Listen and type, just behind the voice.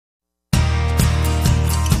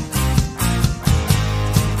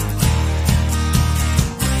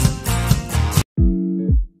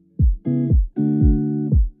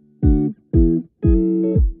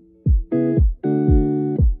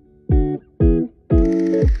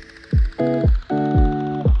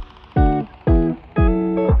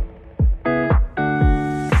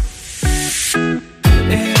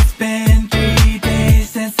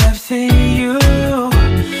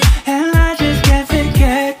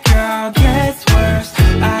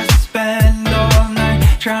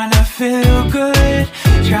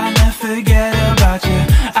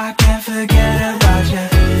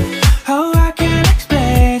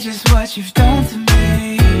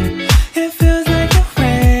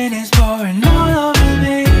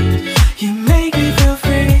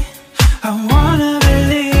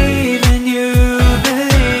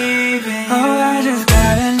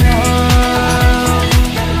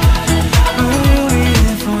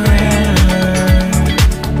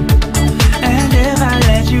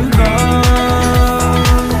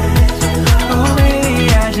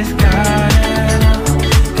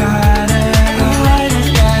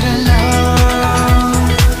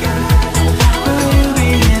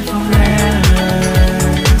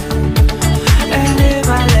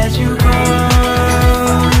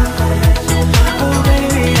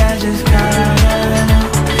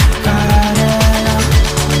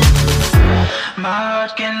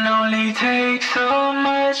heart can only take so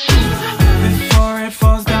much before it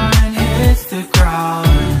falls down and hits the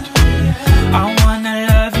ground. I wanna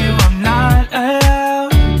love you, I'm not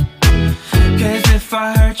allowed, 'cause if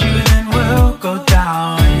I hurt you then we'll go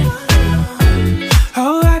down.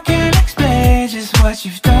 Oh, I can't explain just what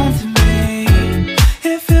you've done to me.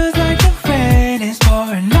 It feels like the rain is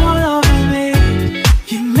pouring all over me.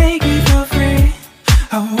 You make me feel free.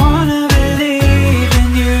 I wanna believe in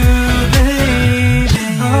you, believe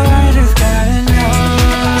in you. Oh, I just gotta know,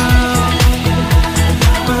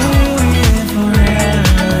 will you be here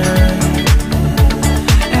forever?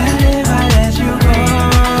 And if I let you go,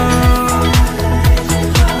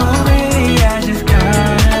 oh baby, I just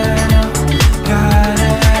gotta know, gotta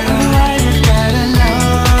know. Oh, I just gotta know,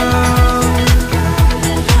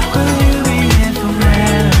 will you be here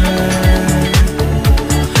forever?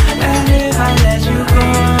 And if I let you go,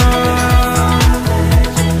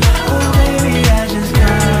 oh baby, I just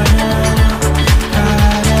gotta know,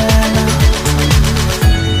 gotta know.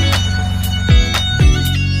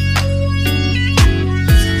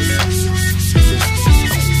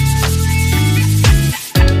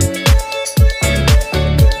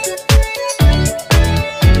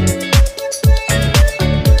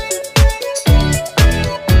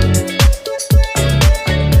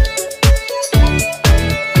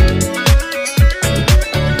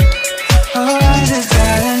 Oh, I just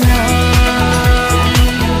gotta know,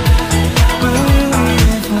 will you be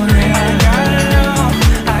here forever? I gotta know,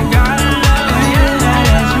 I gotta know. And if I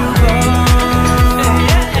let you go,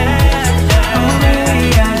 oh baby,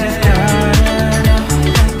 I just gotta know,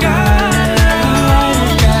 gotta know. I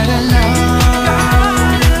just gotta know,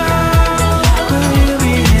 will you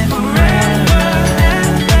be here forever?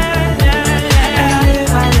 And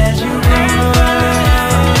if I let you go,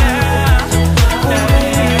 oh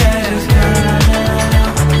baby, I just gotta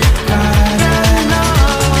know, gotta know.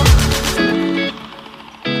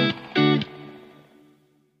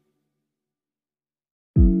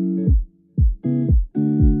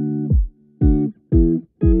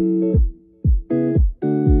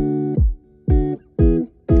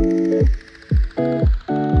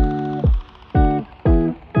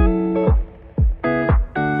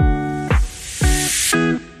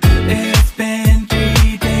 It's been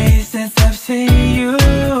 3 days since I've seen you,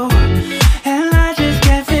 and I just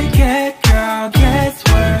can't forget, girl, gets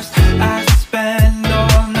worse. I spend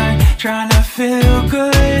all night trying to feel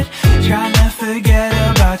good, trying to forget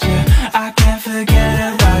about you. I can't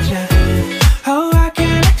forget about you. Oh, I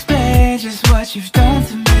can't explain just what you've done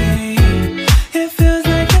to me. It feels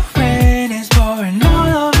like the rain is pouring all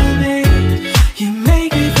over me. You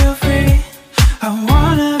make me feel free. I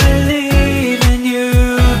wanna believe in you,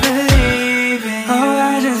 believe in you. Oh,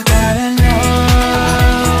 I just gotta know,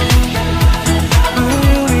 will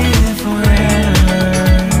you be here forever?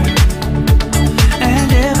 And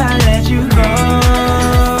if I let you go,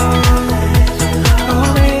 oh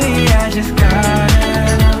baby, I just gotta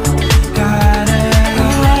know, gotta know.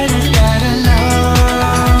 Oh, I just gotta know,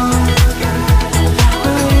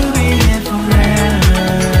 will you be here forever?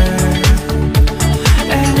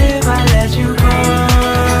 And if I let you go,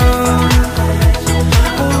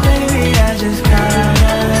 oh baby, I just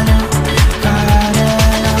gotta know, gotta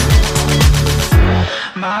know.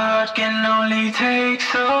 My heart can only take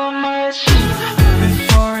so much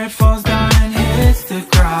before it falls down and hits the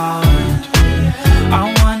ground. I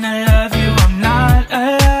wanna love you, I'm not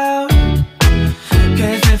allowed,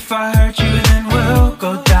 'cause if I hurt you then we'll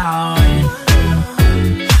go down.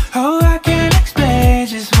 Oh, I can't explain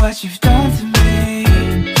just what you've done to me.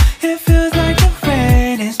 It feels like the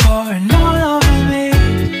rain is pouring all over me.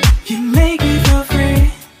 You make me feel free.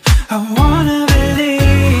 I wanna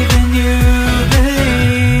believe in you,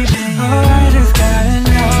 believe in you. Oh, I just gotta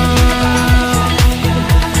know,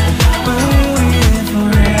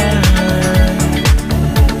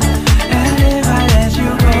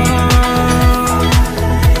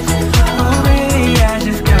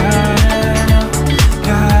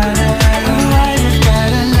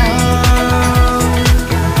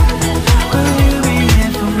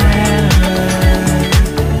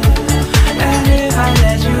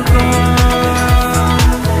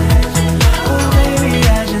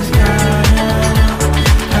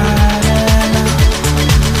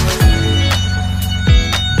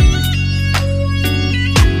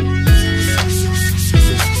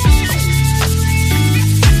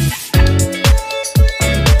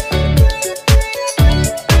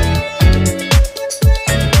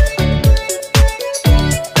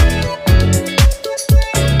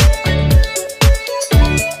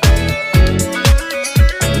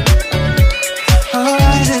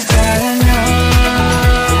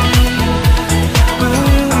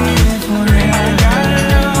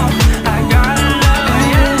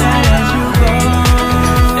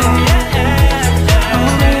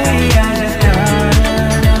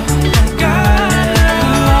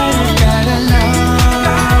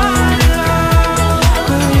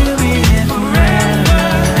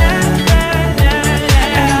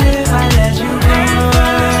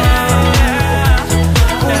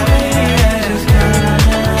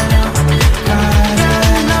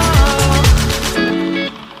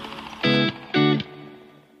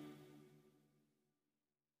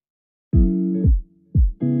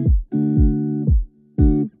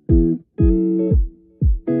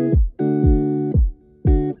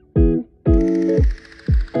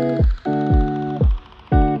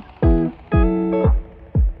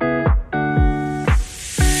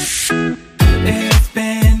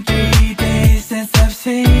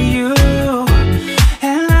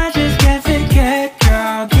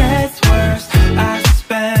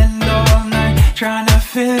 trying to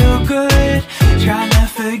feel good, trying to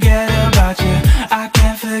forget about you. I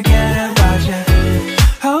can't forget about you.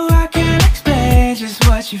 Oh, I can't explain just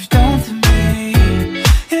what you've done to me.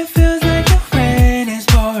 It feels like the rain is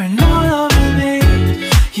pouring all over me.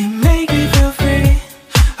 You make me feel free.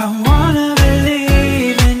 I wanna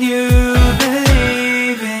believe in you,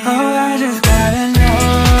 believe in you. Oh, I just gotta know,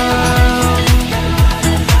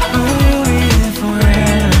 will you be here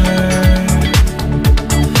forever?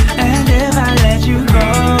 And if I let you go,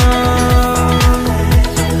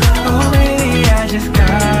 oh baby, I just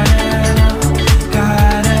gotta know,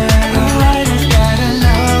 oh I just gotta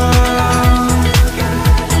know,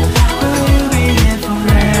 will you be here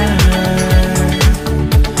forever?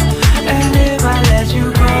 And if I let you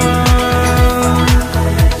go,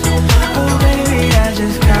 oh baby, I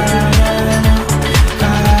just gotta know,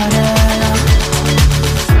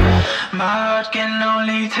 My heart can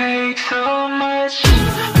only take so much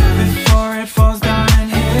before it falls down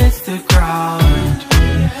and hits the ground.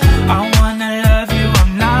 I wanna love you,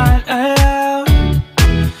 I'm not allowed,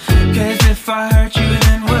 'cause if I hurt you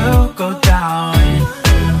then we'll go down.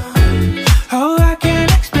 Oh, I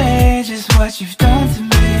can't explain just what you've done to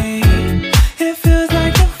me. It feels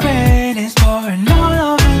like the rain is pouring all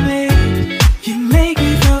over me. You make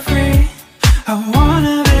me feel free. I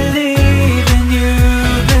wanna believe in you,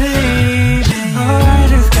 believe in you. Oh, I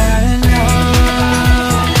just gotta know,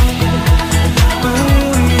 will you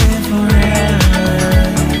be here forever?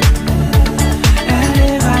 And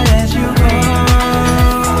if I let you go,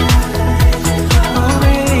 oh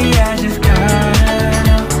baby, I just gotta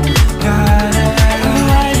know, oh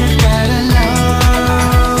I just gotta know,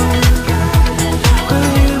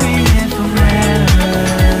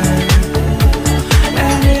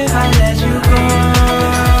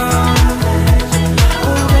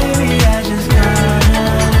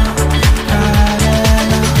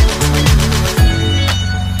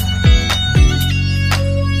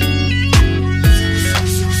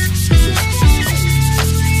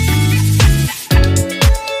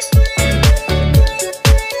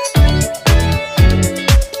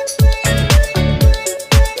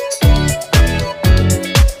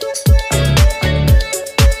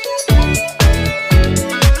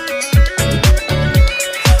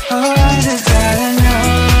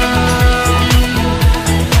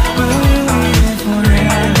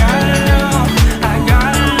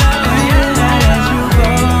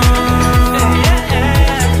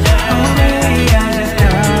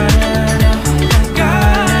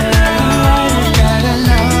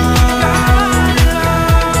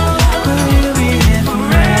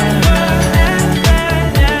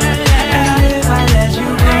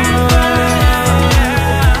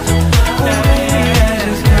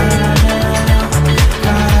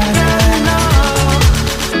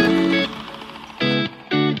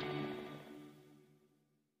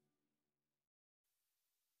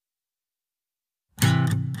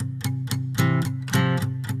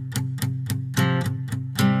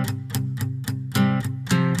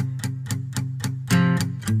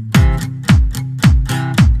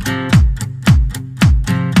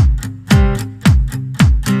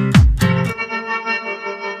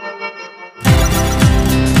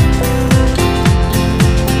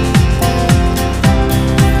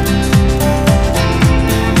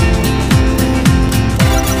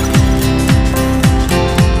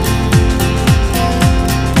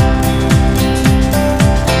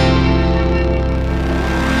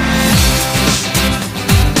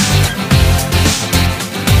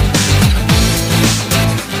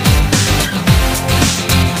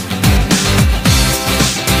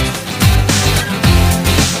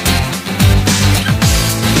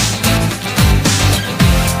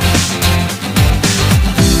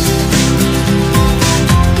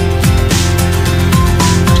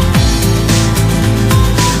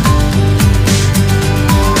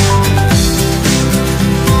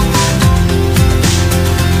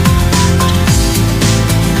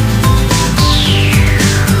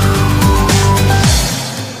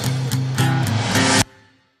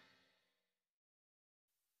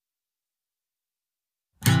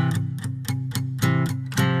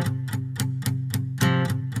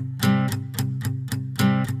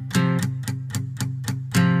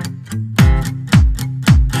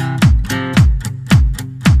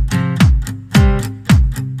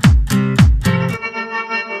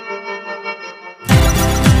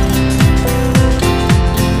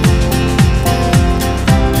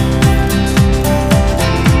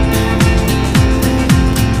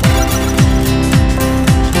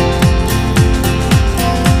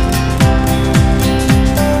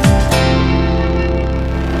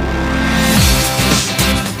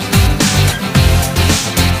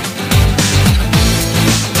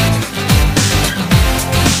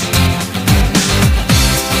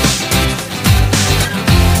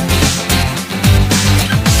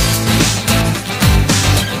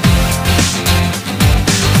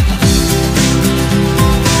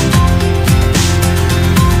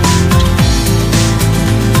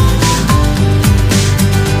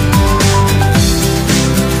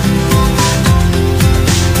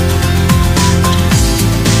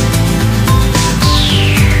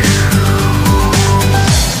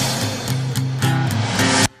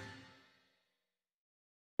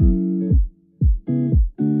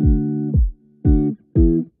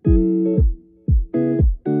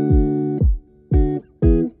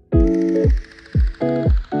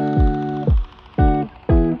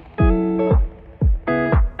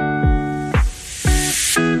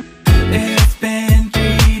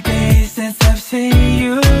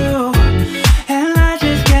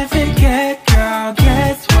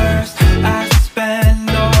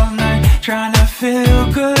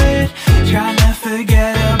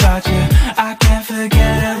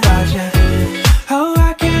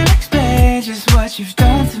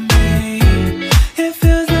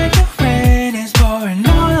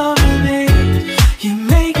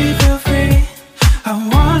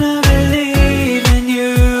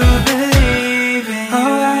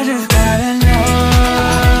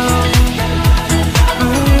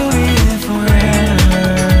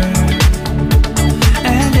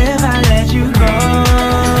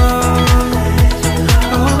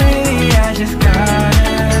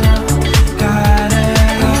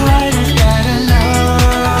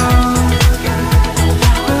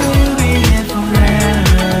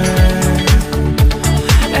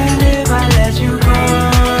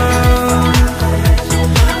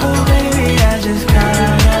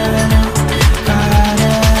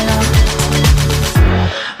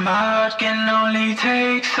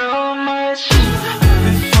 take so much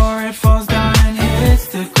before it falls down and hits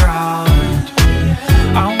the ground.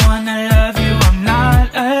 I wanna love you, I'm not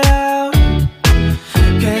allowed,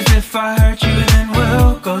 'cause if I hurt you then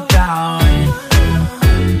we'll go down.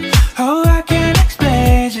 Oh, I can't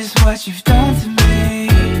explain just what you've done to me.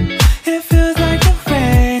 It feels like the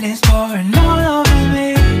rain is pouring all over me.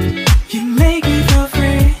 You make me feel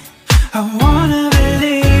free. I wanna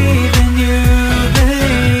believe in you,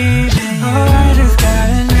 believe in you. Oh, I just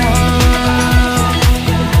gotta know,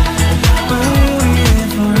 will you be here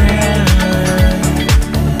forever?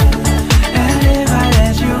 And if I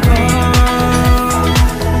let you go,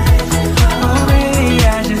 oh baby,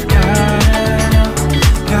 I just gotta know,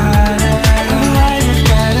 gotta know. Oh, I just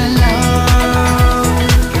gotta know,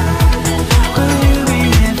 will you be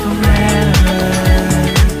here forever?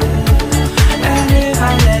 And if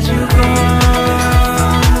I let you go,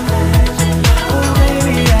 oh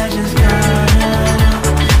baby, I just gotta know,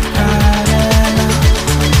 gotta know.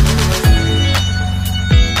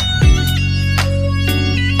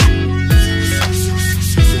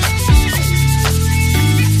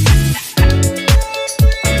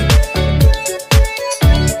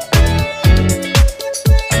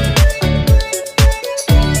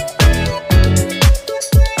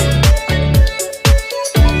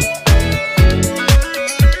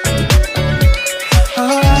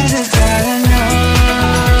 Oh, I just gotta know,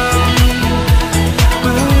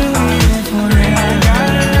 will you be here forever? I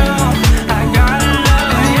gotta know, I gotta know.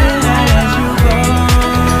 And if I let you go,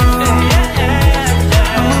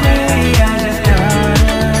 oh baby, I just gotta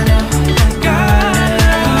know, gotta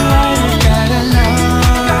know. I just gotta know,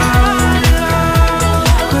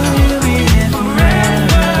 will you be here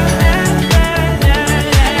forever?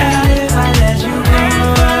 And if I let you go,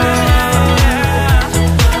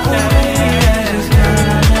 oh baby, I just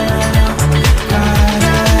gotta know,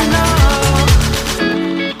 gotta know.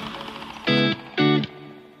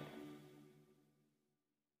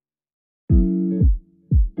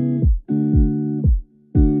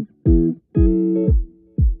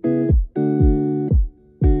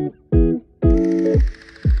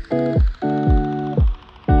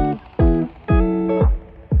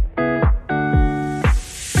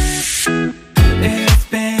 It's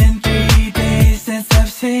been 3 days since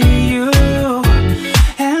I've seen you,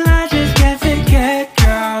 and I just can't forget,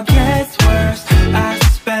 girl, gets worse. I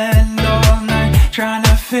spend all night trying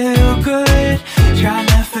to feel good, trying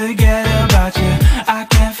to forget about you. I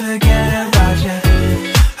can't forget about you.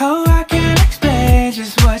 Oh, I can't explain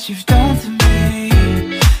just what you've done to me.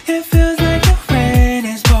 It feels like the rain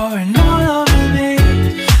is pouring all over me.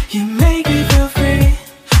 You make me feel free.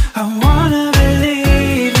 I wanna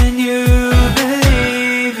believe in you,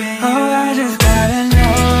 believe in you. Oh, I just gotta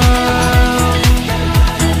know,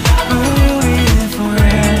 will you be here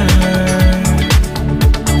forever?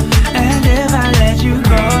 And if I let you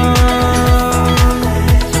go,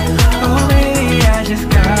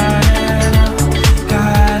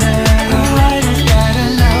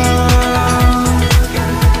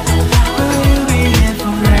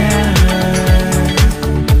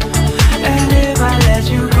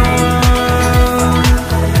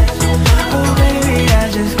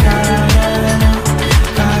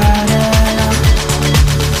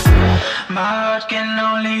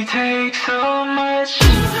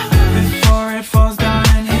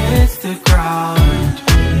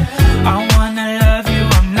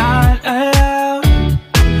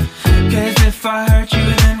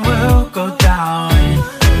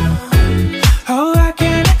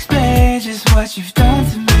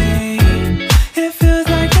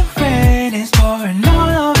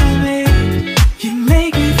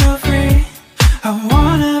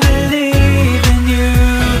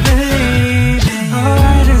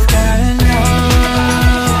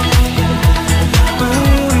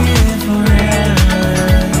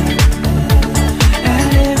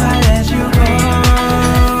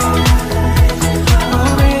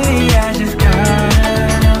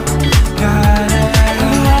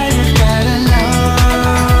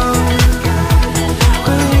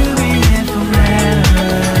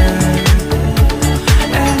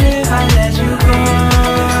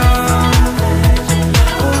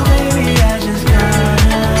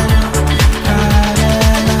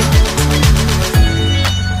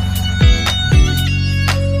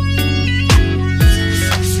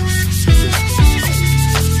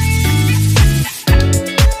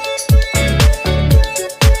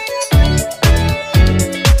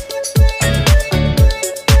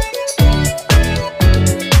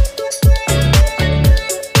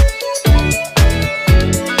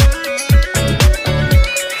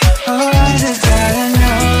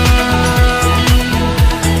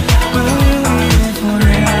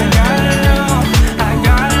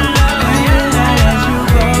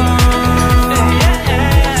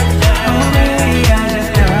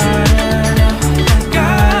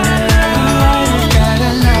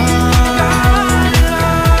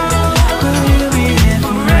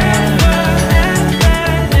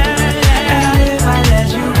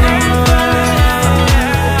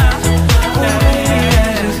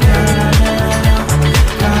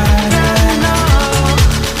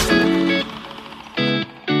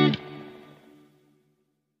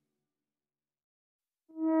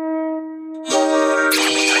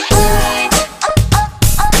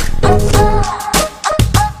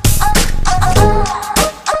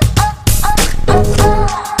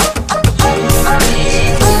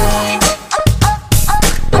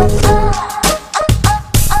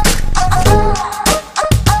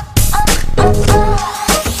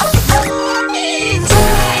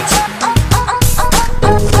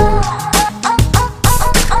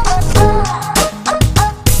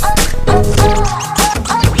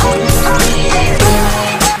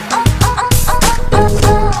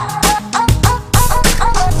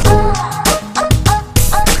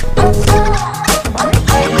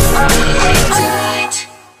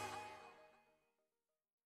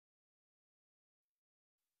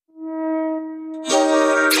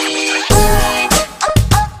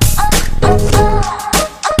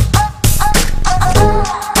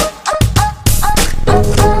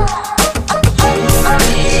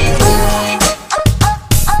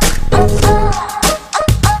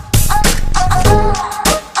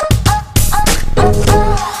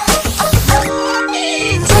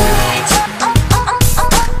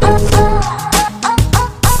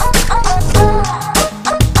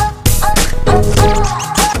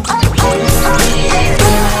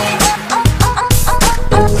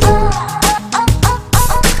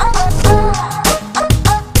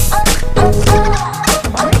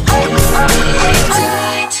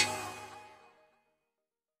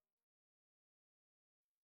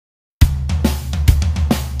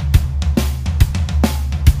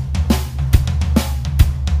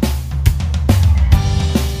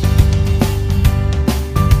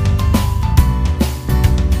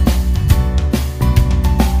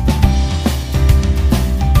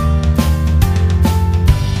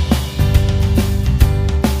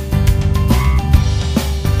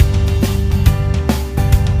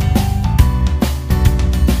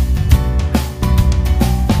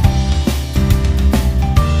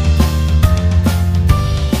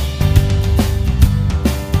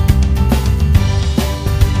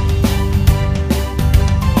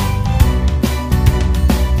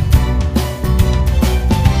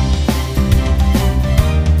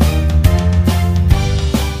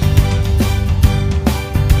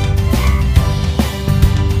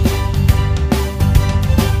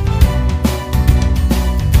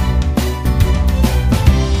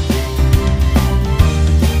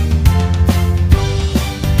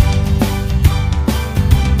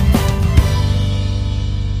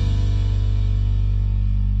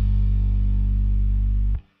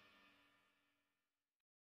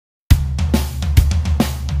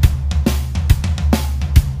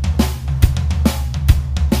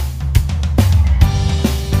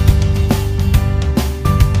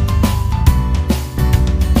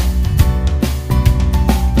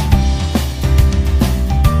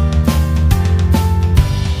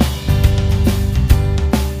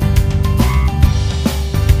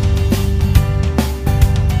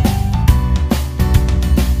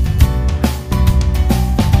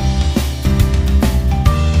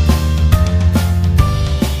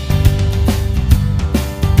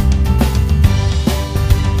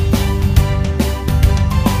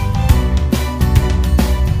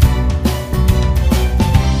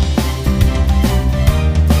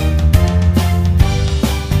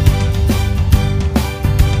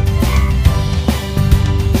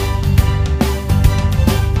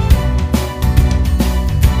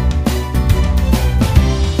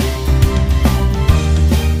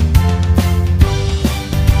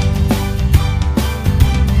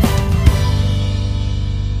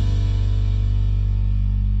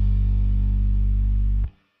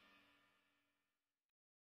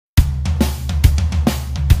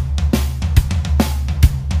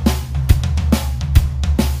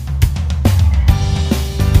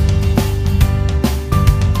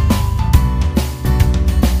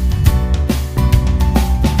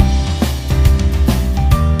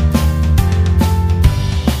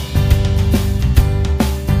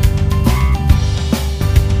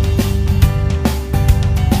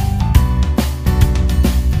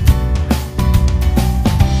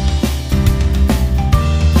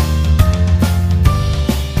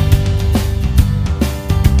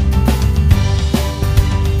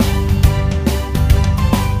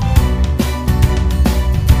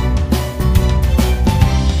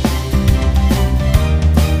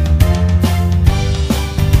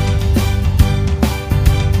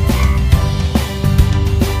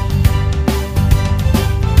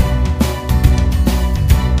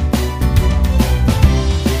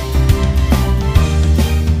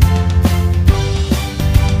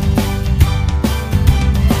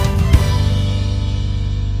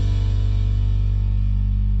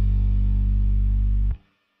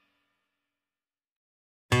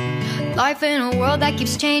 Life in a world that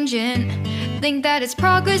keeps changing. Think that it's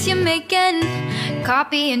progress you're making.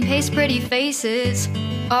 Copy and paste pretty faces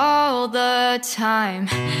all the time.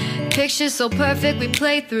 Pictures so perfect we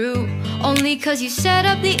play through, only cause you set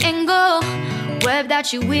up the angle. Web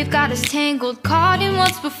that you weave got us tangled, caught in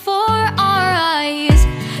what's before our eyes.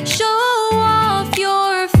 Show off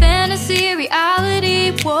your fantasy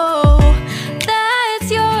reality, whoa,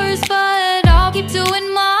 that's yours, but I'll keep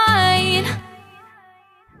doing mine.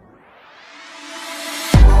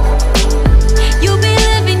 You'll be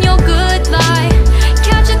living your good life,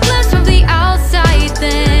 catch a glimpse from the outside,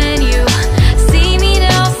 then you see me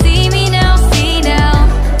now, see me now, see now.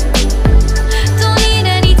 Don't need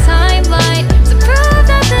any timeline to prove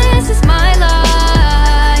that this is my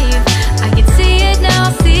life. I can see it now,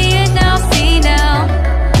 see it now, see now.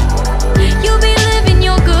 You'll be living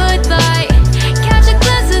your good life, catch a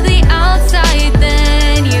glimpse of the outside,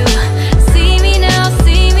 then you see me now,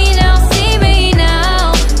 see me now, see me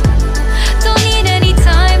now. Don't need any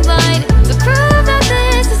timeline to prove that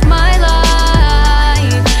this is my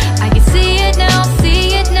life. I can see it now,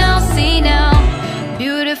 see it now, see now.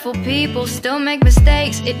 Beautiful people still make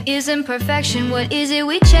mistakes. It isn't perfection, what is it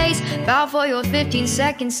we chase? Bow for your 15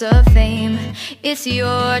 seconds of fame. It's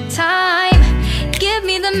your time. Give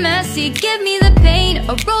me the messy, give me the pain.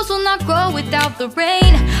 A rose will not grow without the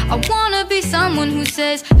rain. I wanna be someone who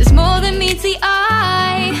says there's more than meets the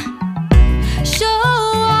eye. Show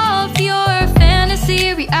off your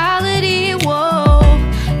fantasy reality, whoa,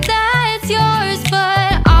 that's yours,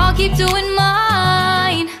 but I'll keep doing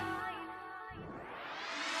mine.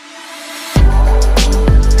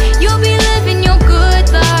 You'll be living your good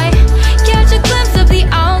life, catch a glimpse of the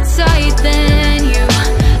outside, then you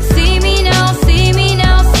see me now, see me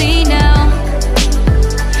now, see now.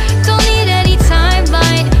 Don't need any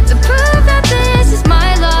timeline to prove that this is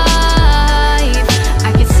my life.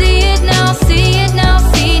 I can see it now, see it now,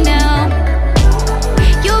 see now.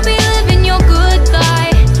 You'll be living your good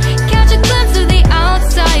life, catch a glimpse of the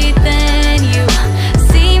outside, then you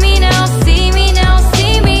see me now, see me now,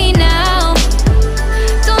 see me now.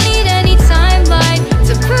 Don't need any timeline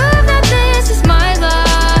to prove that this is my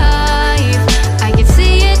life. I can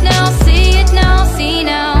see it now, see it now, see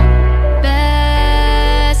now.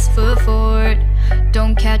 Best foot forward,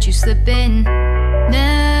 don't catch you slipping.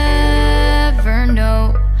 Never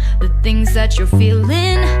know the things that you're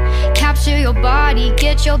feeling. Capture your body,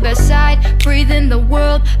 get your best side. Breathe in the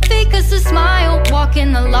world, fake us a smile.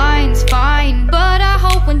 Walking the lines, fine, but I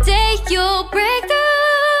hope one day you'll break through.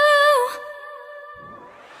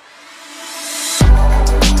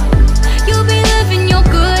 You'll be living your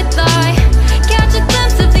good life, catch a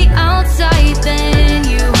glimpse of the outside, then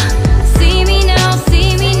you see me now,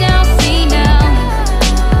 see me now, see now.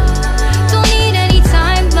 Don't need any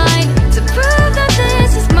timeline to prove that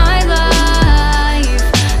this is my life.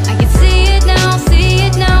 I can see it now, see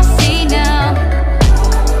it now, see now.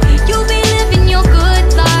 You'll be living your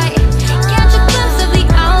good life, catch a glimpse of the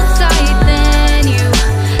outside, then you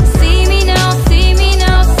see me now, see me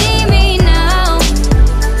now, see me now.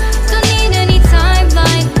 Don't need any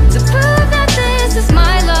timeline to prove that this is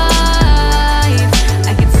my life.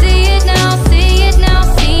 I can see it now, see it now,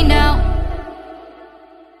 see now.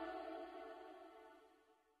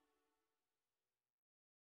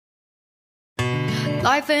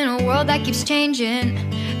 Life in a world that keeps changing.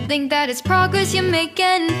 Think that it's progress you're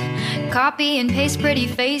making. Copy and paste pretty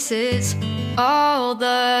faces all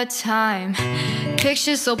the time.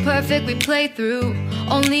 Pictures so perfect we play through,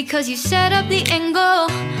 only cause you set up the angle.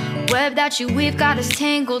 Web that you weave got us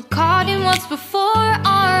tangled, caught in what's before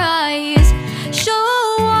our eyes.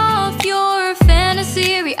 Show off your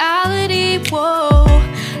fantasy reality, whoa,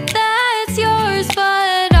 that's yours,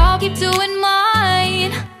 but I'll keep doing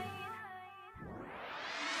mine.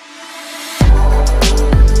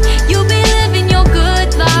 You'll be living your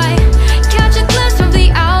good life, catch a glimpse from the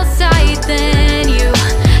outside, then you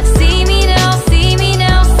see me now, see me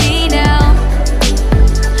now, see now.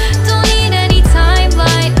 Don't need any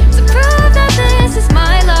timeline to prove that this is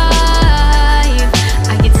my life.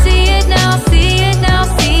 I can see it now, see it now,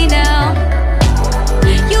 see now.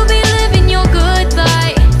 You'll be living your good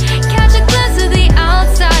life, catch a glimpse of the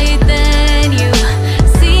outside, then you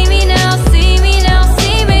see me now, see me now,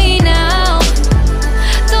 see me now.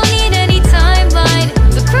 Don't need any timeline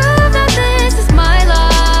to prove that this is my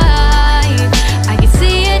life. I can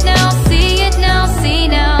see it now, see it now, see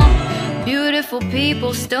now. Beautiful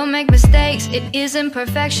people still make mistakes. It isn't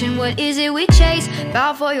perfection, what is it we chase?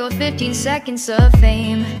 Bow for your 15 seconds of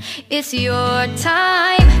fame. It's your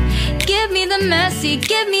time. Give me the messy,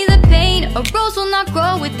 give me the pain. A rose will not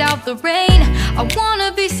grow without the rain. I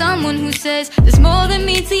wanna be someone who says there's more than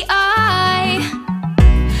meets the eye.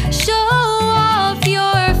 Show off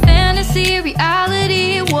your fantasy,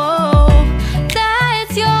 reality, whoa,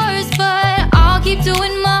 that's yours, but I'll keep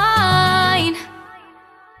doing mine.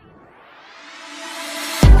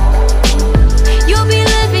 You'll be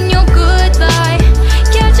living your good life,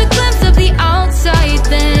 catch a glimpse of the outside,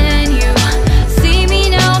 then you see me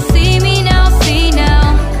now, see me now, see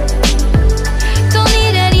now. Don't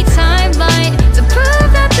need any timeline to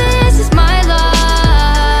prove that this is my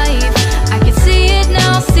life. I can see it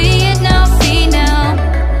now, see it now, see now.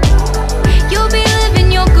 You'll be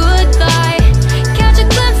living your good life, catch a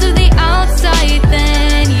glimpse of the outside,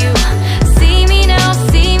 then you see me now,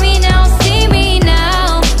 see me now, see me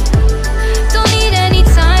now. Don't need any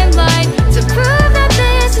timeline to prove that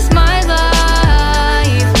this is my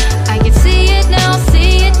life. I can see it now,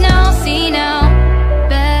 see it now, see now.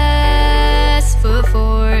 Best foot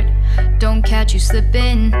forward, don't catch you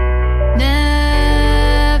slipping.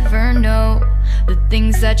 Never know the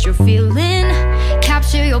things that you're feeling.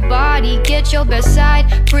 Capture your body, get your best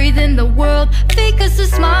side. Breathe in the world, fake us a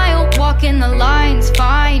smile. Walking the lines,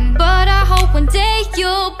 fine, but I hope one day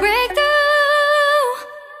you'll break through.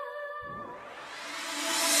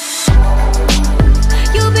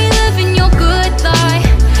 You'll be living your good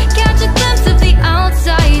life, catch a glimpse of the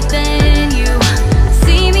outside, then you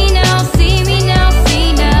see me now, see me now,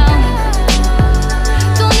 see now.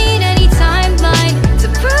 Don't need any timeline to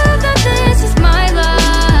prove that this is my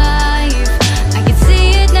life. I can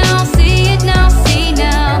see it now, see it now, see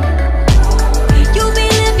now. You'll be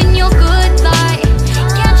living your good life,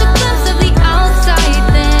 catch a glimpse of the outside,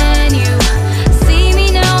 then you see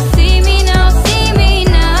me now, see me now, see me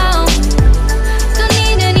now. Don't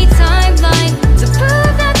need any timeline to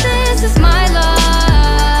prove that this is my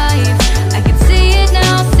life. I can see it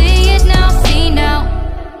now, see it now, see now.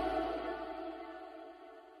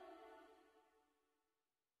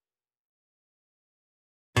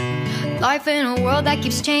 Life in a world that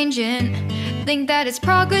keeps changing, think that it's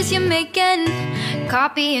progress you're making.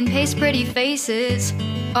 Copy and paste pretty faces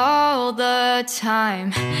all the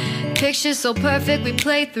time. Pictures so perfect we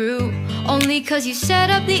play through, only cause you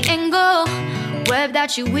set up the angle. Web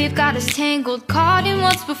that you weave got us tangled, caught in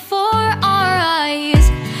what's before our eyes.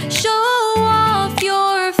 Show